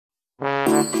So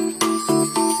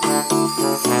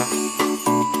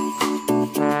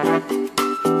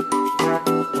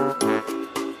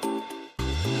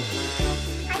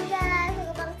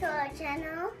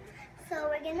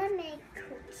we're gonna make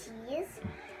cookies,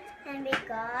 and we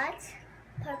got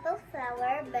purple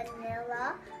flour,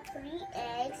 vanilla, 3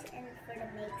 eggs, and for the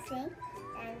mixing,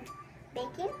 and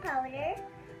baking powder,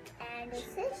 and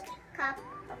this is cup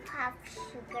of half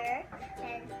sugar,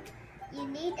 and you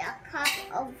need a cup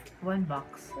of one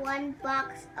box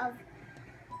of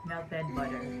melted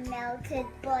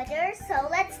butter. So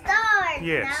let's start.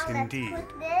 Yes, now indeed.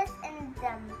 Let's put this in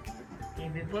the Okay,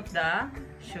 we put the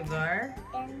sugar.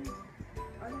 in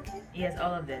all of it. Yes,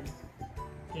 all of them.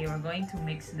 Okay, we're going to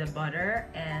mix the butter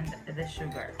and the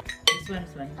sugar. This one.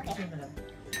 Okay. This one.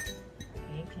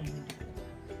 Okay, can you do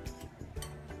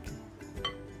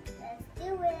Let's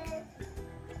do it.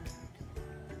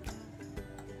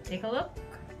 take a look?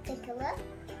 Take a look.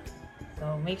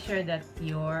 So make sure that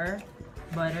your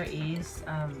butter is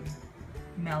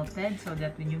melted so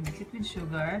that when you mix it with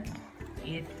sugar,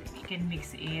 you can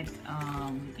mix it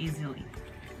easily.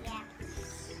 Yeah.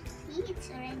 See, it's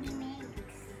already mixed.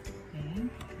 Okay,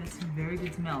 that's a very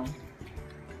good smell.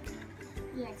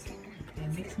 Yes. Okay,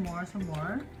 mix some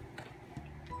more.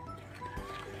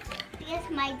 Because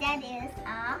my dad is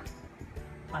a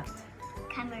What?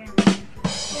 cameraman.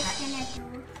 He's gonna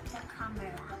do the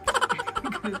camera.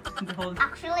 The whole,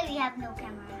 Actually, we have no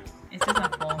camera. it's just a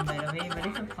foam by the way, but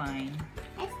it's fine.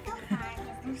 It's still fine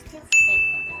because there's still steak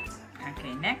in it.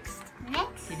 Okay, next.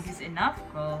 Next. This is enough.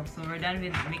 Oh, so we're done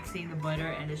with mixing the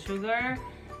butter and the sugar,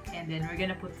 and then we're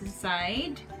gonna put this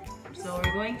aside. So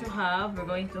we're going to have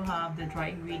the dry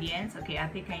ingredients. Okay,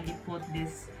 Ate kindly put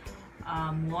this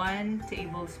 1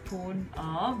 tablespoon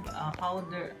of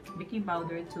baking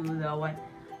powder to the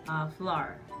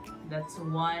flour. That's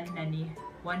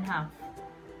 1.5.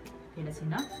 Okay, that's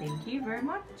enough. Thank you very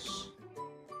much.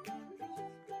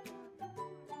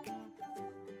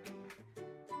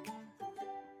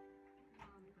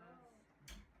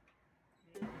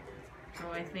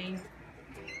 So I think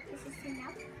This is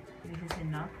enough. this is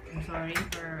enough. I'm sorry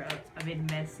for a bit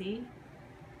messy.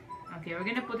 Okay, we're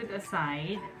gonna put it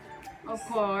aside. Of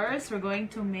course, we're going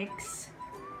to mix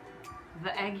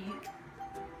the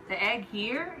egg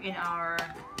here in our,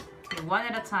 okay, one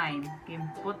at a time. Okay,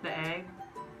 put the egg.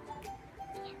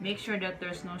 Make sure that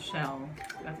there's no shell.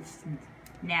 That is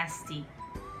nasty.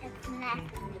 It's not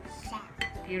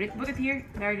Okay, put it here,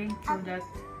 darling, so that.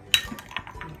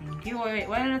 Okay, thank you. Wait,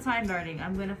 one at a time, darling.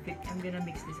 I'm gonna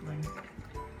mix this one.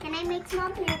 Can I mix,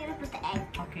 Mom? You're gonna put the egg.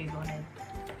 Okay, go ahead.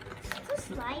 It's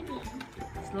so slimy.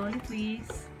 Slowly,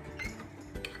 please.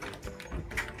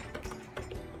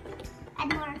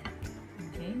 Add more.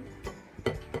 Okay.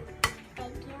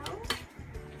 Thank you.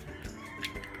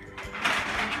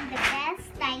 The best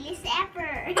stylist ever.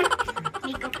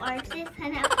 Makeup artist,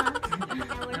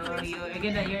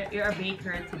 No, you're a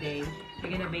baker today.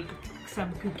 You're gonna bake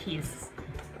some cookies,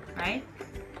 right?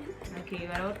 Okay,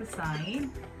 what about the side?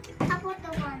 How about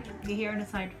the one? Okay, here on the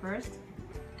side first.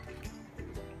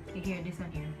 Okay, here, this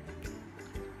one here.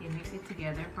 You mix it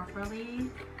together properly.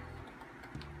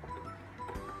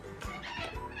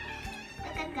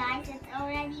 Look at guys, it's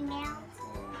already melted.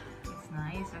 It's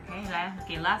nice.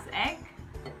 Okay, last egg.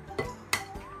 Be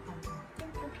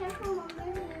careful, Mom.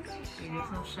 Okay,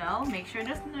 there's no shell. Make sure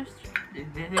there's no.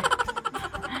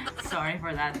 Sorry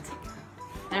for that.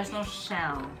 There's no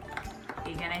shell.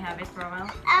 Okay, can I have it for a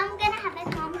while? I'm gonna have it,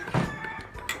 Mom.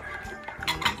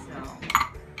 Okay, so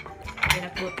I'm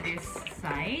gonna put this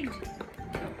aside,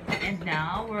 and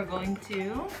now we're going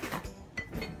to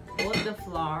put the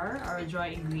flour, our dry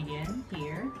ingredient,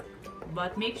 here.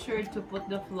 But make sure to put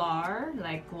the flour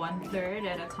like 1/3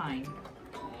 at a time.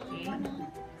 Okay.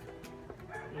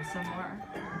 Okay, some more.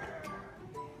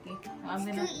 Okay, I'm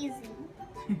gonna. Too easy.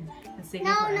 It's taking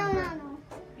No. forever.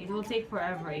 It will take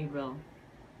forever, April.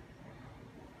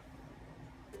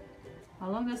 How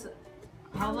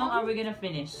long are we gonna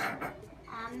finish?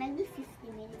 Maybe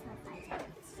 50 minutes or 5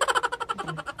 minutes.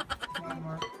 Okay. One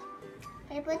more.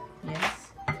 Can I put?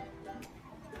 Yes.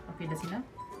 Okay, that's enough.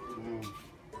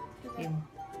 Okay,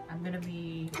 I'm gonna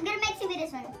mix it with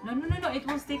this one. No. It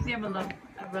will stick there, but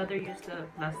I'd rather use the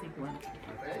plastic one.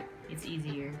 It's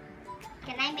easier.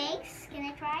 Can I mix? Can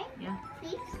I try? Yeah.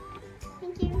 Please?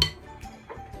 Thank you.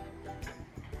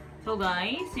 So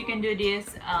guys, you can do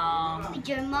this. With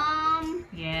your mom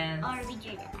Yes. or with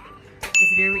your dad.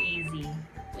 It's very easy.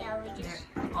 Yeah, we just.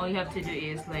 All you have to do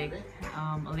is like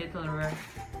a little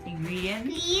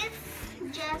ingredients. Please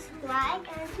just like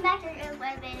and smash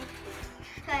the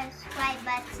subscribe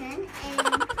button in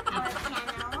our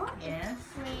channel. Yes.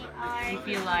 We are If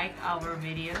you like our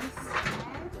videos.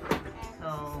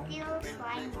 So still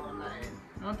trying.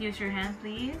 don't use your hand,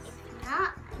 please.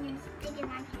 Not I'm sticking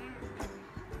my hand.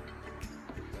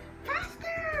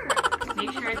 Faster!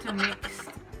 Make sure to mix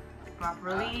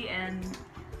properly, and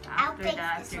after fix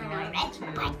that this you're one going out. to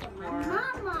pour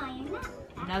Mama, you're not.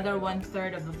 another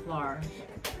 1/3 of the flour.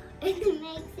 It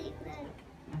makes it good.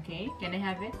 Okay, can I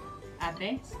have it?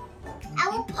 Ate? I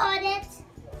will put it.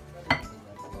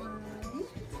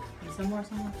 Okay, some more.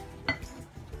 Some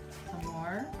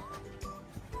more.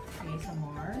 Okay, some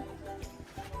more.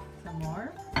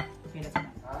 Okay, that's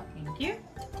enough. Thank you.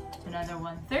 Another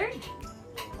 1/3.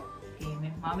 Okay,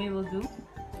 mommy will do.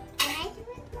 Can I do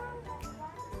it, Mom?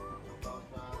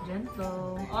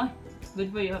 Gentle. Oh,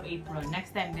 good for you have apron.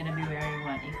 Next time I'm gonna be wearing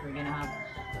one if we're gonna have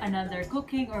another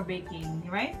cooking or baking,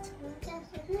 right?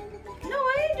 No,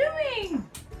 what are you doing?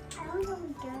 I don't know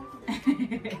what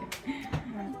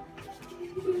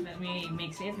Let me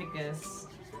mix it because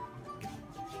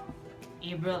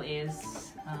April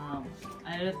is a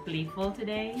little playful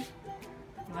today.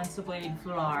 He wants to play with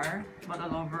flour, but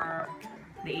all over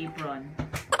the apron.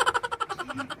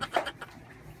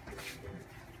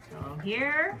 So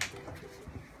here.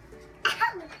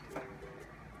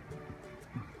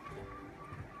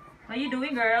 What are you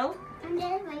doing, girl? I'm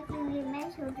just making the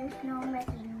mess so there's no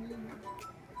making me.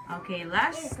 Okay, There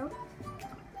last. you go.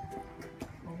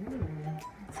 Oh,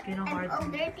 it's kind of I'm hard. all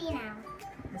dirty now.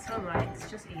 It's alright, it's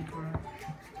just apron.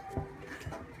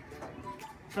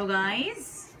 So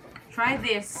guys, try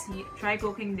this. Try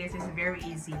cooking this. It's very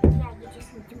easy. Yeah, you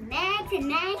just need to mix and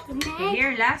mix and mix. Okay,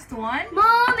 here, last one. Mommy,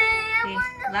 I Okay,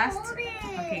 want to last. hold it.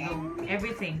 Okay, go.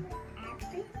 Everything.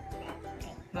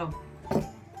 Go.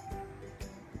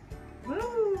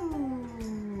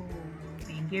 Woo!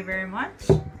 Thank you very much.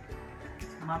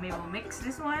 Mommy will mix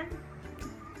this one.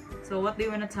 So what do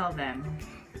you want to tell them?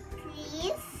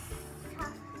 Please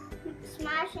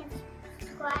smash and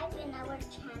subscribe in our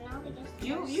channel because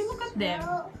You look at them.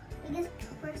 Because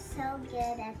we're so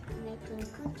good at making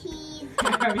cookies.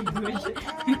 Very good.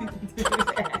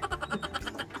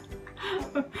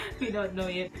 We don't know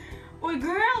yet. Oh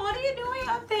girl, what are you doing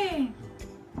up there?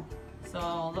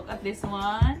 So look at this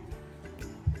one.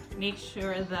 Make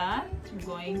sure that you're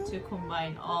going to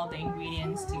combine all the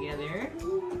ingredients together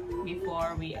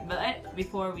before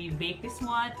we bake this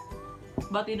one.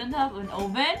 But we don't have an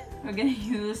oven. We're gonna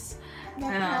use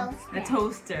the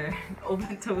toaster,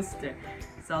 oven toaster.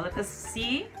 So let us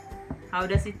see how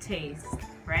does it taste,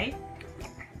 right?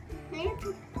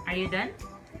 Are you done?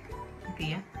 Okay,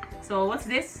 yeah. So what's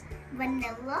this?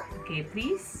 Vanilla. Okay,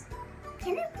 please.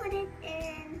 Can I put it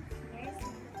in?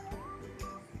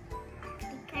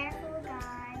 Be careful,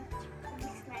 guys.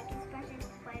 Looks like it's supposed to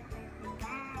put it in the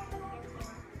bag.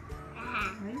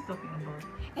 What are you talking about?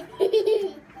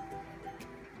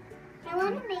 I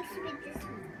want to mix with this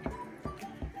one.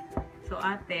 So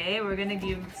ate, we're gonna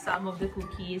give some of the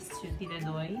cookies to Tita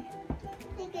Doy.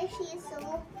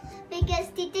 Because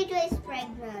Tita Joy is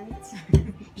pregnant.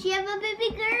 She have a baby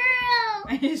girl.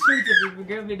 Are you sure it's a baby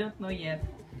girl? We don't know yet.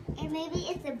 And maybe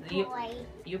it's a boy.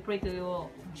 You pray to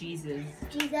Jesus.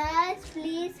 Jesus,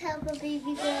 please have a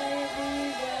baby girl.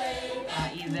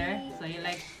 Either. So you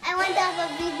like. I want to have a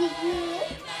baby girl.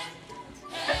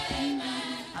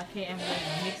 Okay, I'm going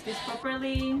to mix this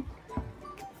properly.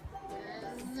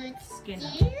 Skin.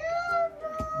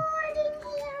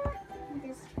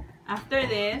 After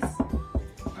this,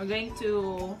 we're going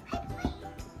to.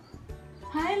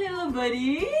 Hi, little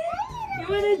buddy. You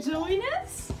wanna join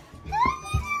us?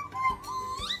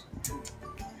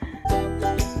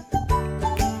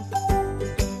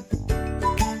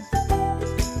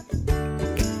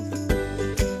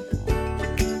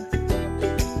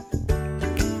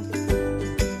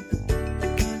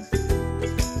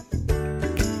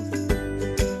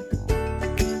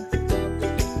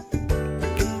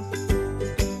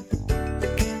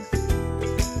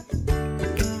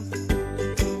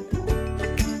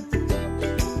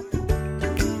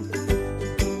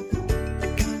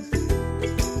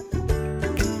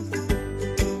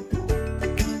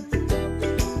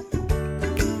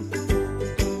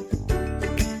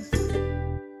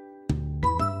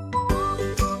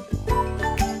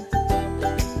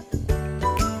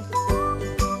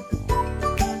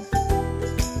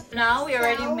 Now we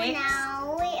already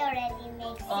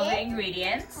mixed all the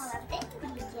ingredients.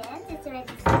 It's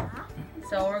already soft.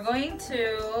 So we're going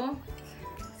to,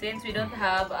 since we don't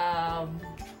have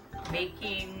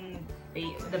baking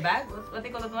the bag, what do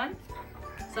you call that one?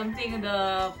 Something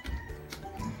the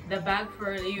bag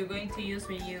for you're going to use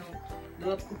when you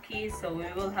do cookies. So we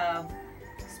will have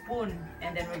spoon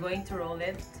and then we're going to roll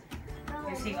it.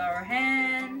 using our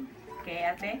hand. Okay,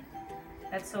 ate.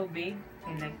 That's so big.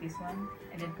 Okay, like this one.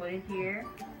 And then put it here.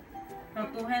 No,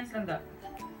 2 hands lang ga.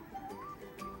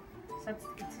 Is it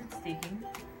sticking?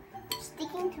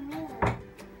 Sticking to me.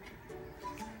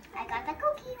 I got the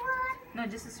cookie one. No,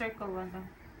 just a circle one lang.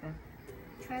 Okay.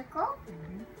 Circle.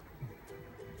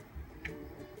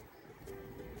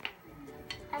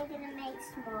 I'm gonna make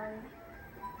small.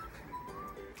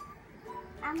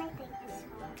 I might take this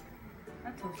small.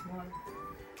 Not so small.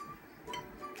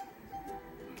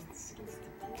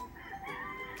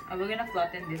 Oh, we're gonna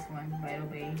flatten this one, by the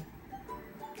way.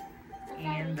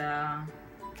 And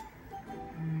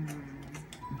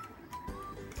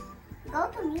go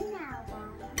to me now,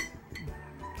 Mom.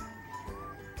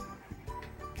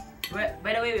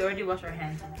 By the way, we already washed our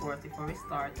hands before we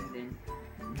start, and then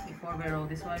before we roll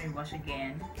this one, we wash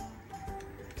again.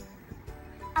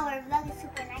 Our vlog is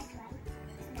super nice, right?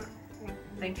 It's not.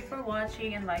 Thank you for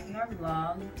watching and liking our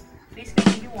vlog. Please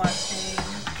continue watching.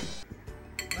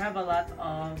 We have a lot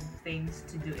of things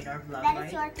to do in our vlog, That right?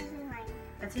 is yours, this is mine.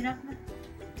 That's enough na.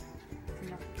 That's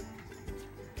enough.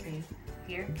 Okay,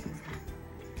 here.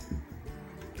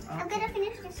 I'm gonna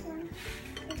finish this one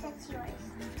because that's yours.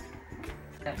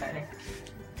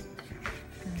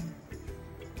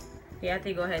 Okay,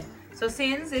 Ate, go ahead. So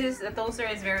since the toaster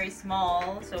is very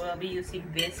small, so we'll be using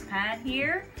this pan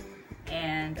here.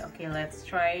 And okay, let's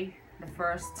try the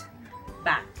first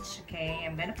batch. Okay,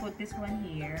 I'm gonna put this one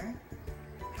here.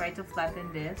 Try to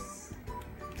flatten this.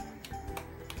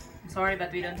 I'm sorry,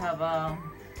 but we don't have a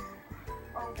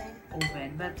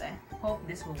oven, but I hope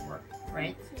this will work,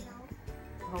 right?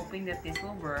 Hoping that this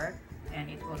will work and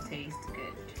it will taste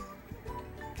good.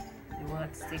 They will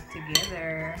stick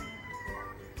together.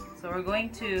 So we're going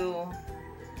to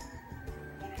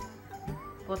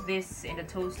put this in the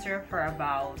toaster for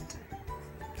about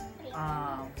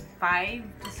 5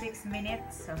 to 6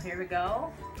 minutes. So here we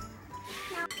go.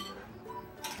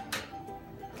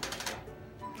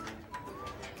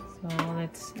 So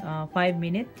let's 5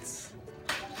 minutes.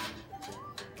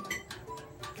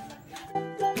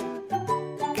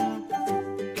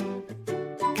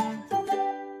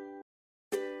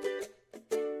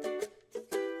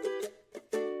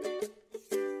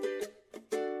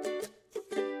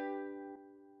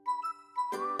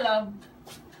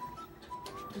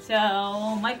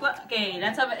 So, okay,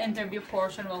 let's have an interview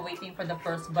portion while waiting for the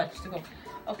first batch to go.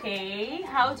 Okay,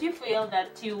 how do you feel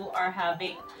that you are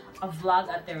having a vlog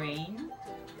at the rain?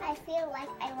 I feel like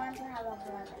I want to have a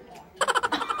vlog again.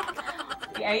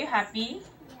 Okay, are you happy?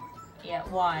 Yeah,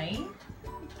 why?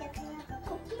 Because we have a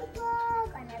cookie vlog,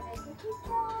 another cookie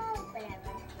vlog,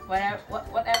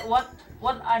 whatever.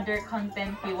 What other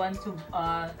content you want to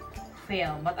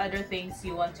film? What other things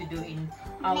you want to do in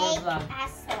our vlog? Make a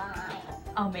slime.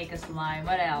 I'll make a slime.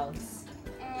 What else?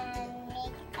 And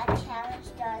make a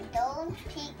challenge that don't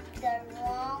pick the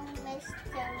wrong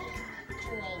mystery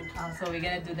drink. So we're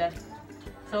gonna do that.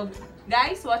 So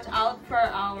guys, watch out for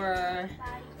our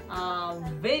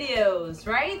videos,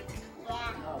 right?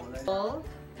 Yeah. So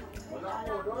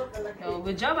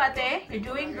good job, Ate. You're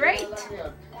doing great.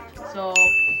 So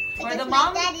for the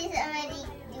mom. My dad is already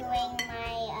doing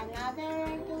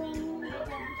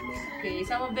Okay,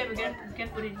 some of them we can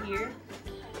put it here.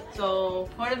 So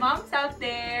for the moms out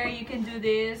there, you can do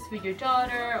this with your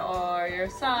daughter or your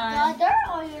son. Daughter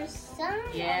or your son?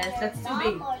 Yes, or your that's too mom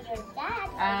big. Or your dad.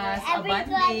 As a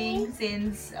bonding,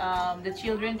 since the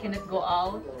children cannot go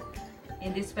out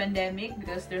in this pandemic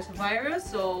because there's a virus,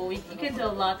 so you can do a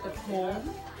lot at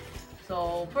home.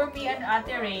 So for me and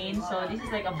Ate Rain, so this is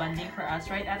like a bonding for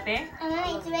us, right, Ate?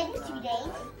 It's ready 2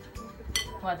 days.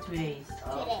 What, 2 days?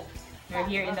 2 days. You're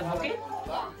here in the bukid?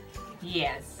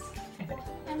 Yes.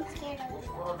 I'm scared of this.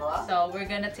 So we're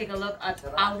gonna take a look at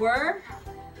our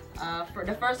for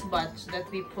the first batch that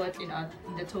we put in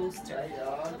the toaster.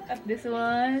 Look at this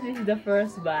one. This is the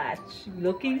first batch.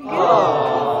 Looking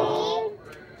good.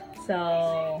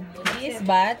 So this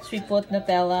batch we put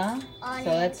Nutella. So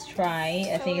let's try.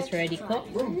 I think it's already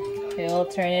cooked.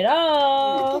 We'll turn it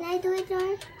off. Can I do it,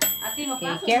 George?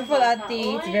 Okay, careful,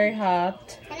 Ate. It's very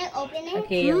hot. Can I open it?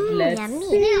 Okay, let's. Can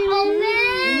I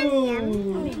open?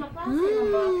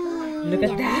 Look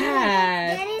at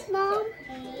that. Get it, Mom?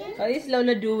 What is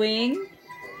Lola doing?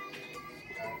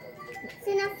 It's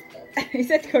enough. Is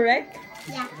that correct?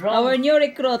 Yeah. Our new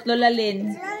recruit, Lola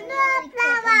Lynn.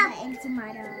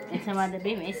 Ensamada ba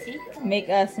yung AC? Make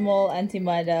a small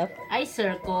antimada. Ay,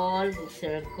 circle.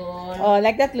 Circle. Oh,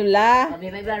 like that, Lola.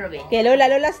 Sabi may baro ba? Okay, Lola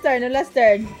turn, Lola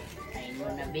turn. Ay,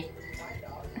 mo na bit.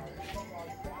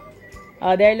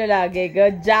 Oh, there, Lola. Okay,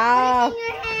 good job.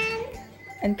 Your hand.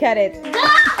 And cut it.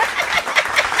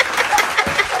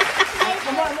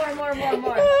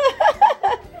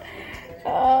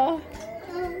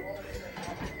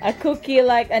 a cookie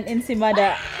like an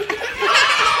ensimada.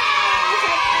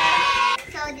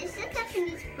 So this is a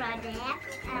Japanese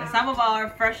product. Some of our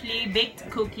freshly baked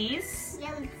cookies.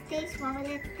 Yeah, let's taste one.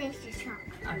 Let's taste this one.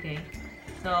 Okay.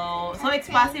 So it's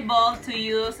possible to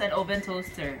use an oven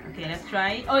toaster. Okay, let's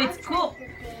try. Oh, it's cooked.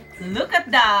 Look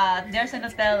at that. There's a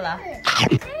Nutella.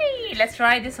 Hey, let's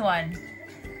try this one.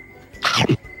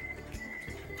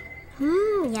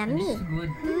 Yummy. It's good.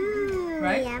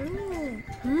 Right? Right?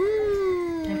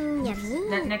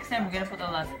 Yummy. Next time we're gonna put a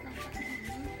lot.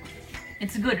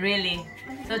 It's good, really.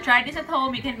 So try this at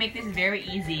home. You can make this very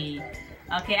easy.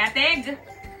 Okay, Atig?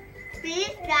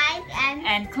 Please like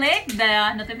And click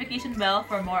the notification bell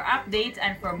for more updates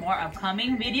and for more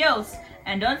upcoming videos.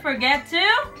 And don't forget to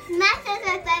smash the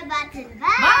subscribe button.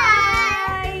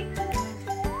 Bye. bye!